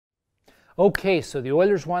Okay, so the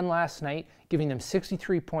Oilers won last night, giving them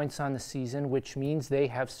 63 points on the season, which means they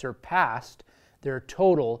have surpassed their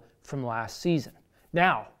total from last season.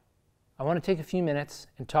 Now, I want to take a few minutes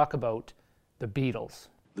and talk about the Beatles.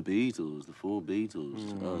 The Beatles, the four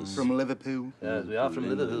Beatles. Us. From Liverpool. Yes, we are from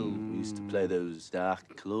Liverpool. We used to play those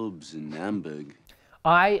dark clubs in Hamburg.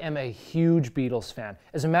 I am a huge Beatles fan.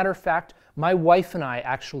 As a matter of fact, my wife and I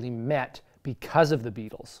actually met because of the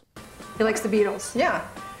Beatles. He likes the Beatles? Yeah.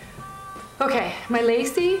 Okay, my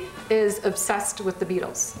Lacey is obsessed with the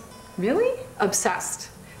Beatles. Really? Obsessed.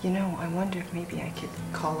 You know, I wonder if maybe I could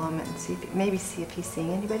call him and see if he's seeing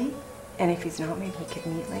anybody. And if he's not, maybe we could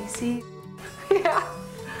meet Lacey. Yeah.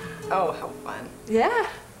 Oh, how fun. Yeah.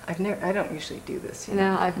 I don't usually do this. You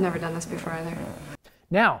know? No, I've never done this before either.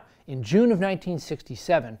 Now, in June of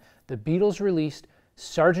 1967, the Beatles released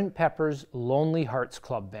Sgt. Pepper's Lonely Hearts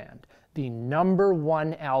Club Band, the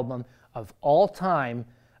 #1 album of all time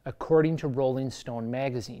according to Rolling Stone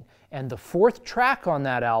magazine. And the 4th track on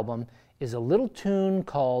that album is a little tune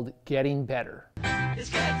called Getting Better. It's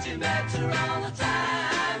getting better all the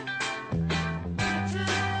time.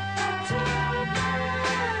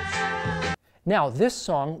 Now, this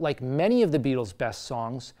song, like many of the Beatles' best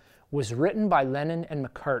songs, was written by Lennon and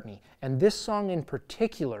McCartney, and this song in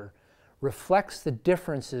particular reflects the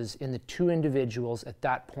differences in the two individuals at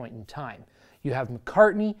that point in time. You have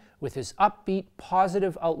McCartney with his upbeat,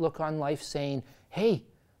 positive outlook on life saying, hey,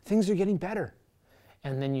 things are getting better.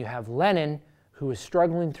 And then you have Lennon, who was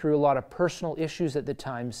struggling through a lot of personal issues at the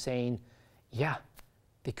time, saying, yeah,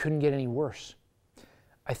 they couldn't get any worse.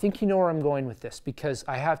 I think you know where I'm going with this, because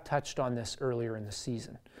I have touched on this earlier in the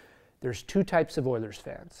season. There's two types of Oilers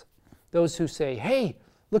fans. Those who say, hey,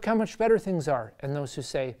 look how much better things are, and those who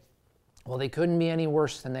say, well, they couldn't be any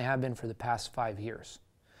worse than they have been for the past 5 years.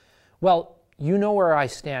 Well, you know where I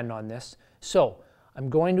stand on this, so I'm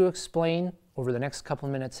going to explain over the next couple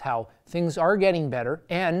of minutes how things are getting better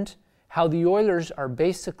and how the Oilers are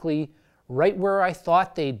basically right where I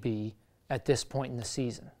thought they'd be at this point in the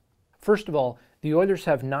season. First of all, the Oilers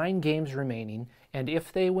have 9 games remaining, and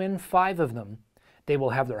if they win 5 of them, they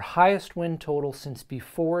will have their highest win total since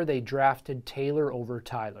before they drafted Taylor over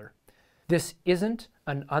Tyler. This isn't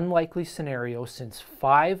an unlikely scenario since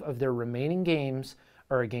 5 of their remaining games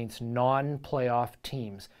are against non-playoff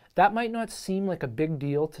teams. That might not seem like a big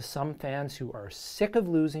deal to some fans who are sick of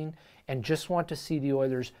losing and just want to see the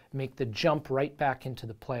Oilers make the jump right back into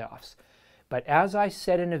the playoffs. But as I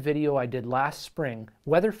said in a video I did last spring,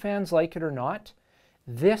 whether fans like it or not,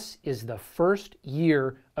 this is the first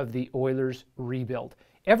year of the Oilers' rebuild.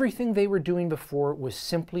 Everything they were doing before was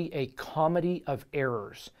simply a comedy of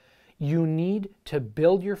errors. You need to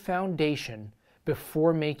build your foundation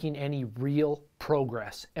before making any real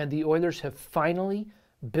progress, and the Oilers have finally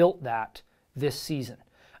built that this season.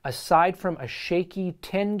 Aside from a shaky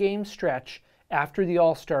 10-game stretch after the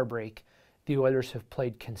All-Star break, the Oilers have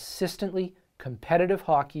played consistently competitive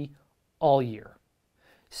hockey all year.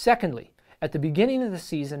 Secondly, at the beginning of the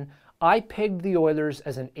season, I pegged the Oilers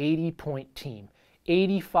as an 80-point team,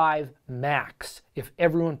 85 max if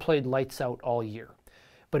everyone played lights out all year.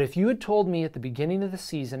 But if you had told me at the beginning of the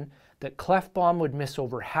season that Klefbom would miss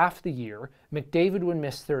over half the year, McDavid would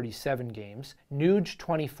miss 37 games, Nuge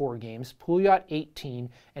 24 games, Pouliot 18,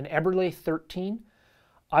 and Eberle 13,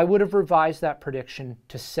 I would have revised that prediction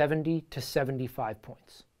to 70 to 75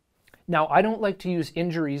 points. Now, I don't like to use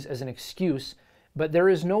injuries as an excuse, but there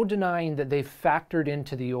is no denying that they've factored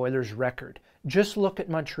into the Oilers' record. Just look at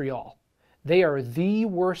Montreal. They are the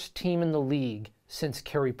worst team in the league since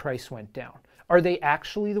Carey Price went down. Are they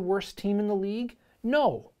actually the worst team in the league?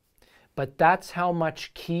 No. But that's how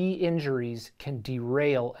much key injuries can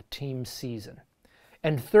derail a team's season.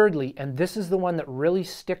 And thirdly, and this is the one that really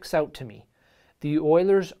sticks out to me, the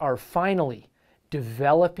Oilers are finally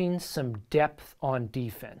developing some depth on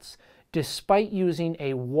defense. Despite using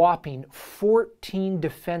a whopping 14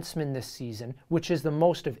 defensemen this season, which is the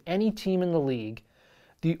most of any team in the league,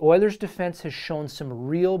 the Oilers' defense has shown some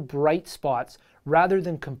real bright spots rather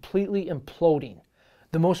than completely imploding.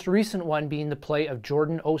 The most recent one being the play of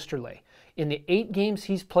Jordan Oesterle. In the 8 games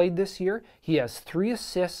he's played this year, he has 3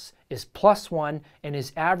 assists, is +1, and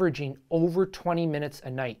is averaging over 20 minutes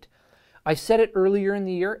a night. I said it earlier in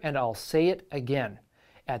the year, and I'll say it again.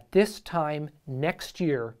 At this time next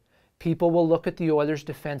year, people will look at the Oilers'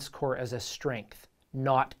 defense core as a strength,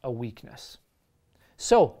 not a weakness.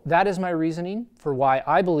 So that is my reasoning for why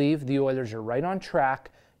I believe the Oilers are right on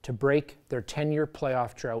track to break their 10-year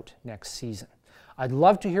playoff drought next season. I'd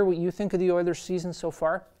love to hear what you think of the Oilers season so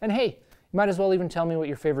far. And hey, you might as well even tell me what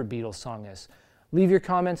your favorite Beatles song is. Leave your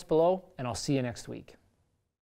comments below, and I'll see you next week.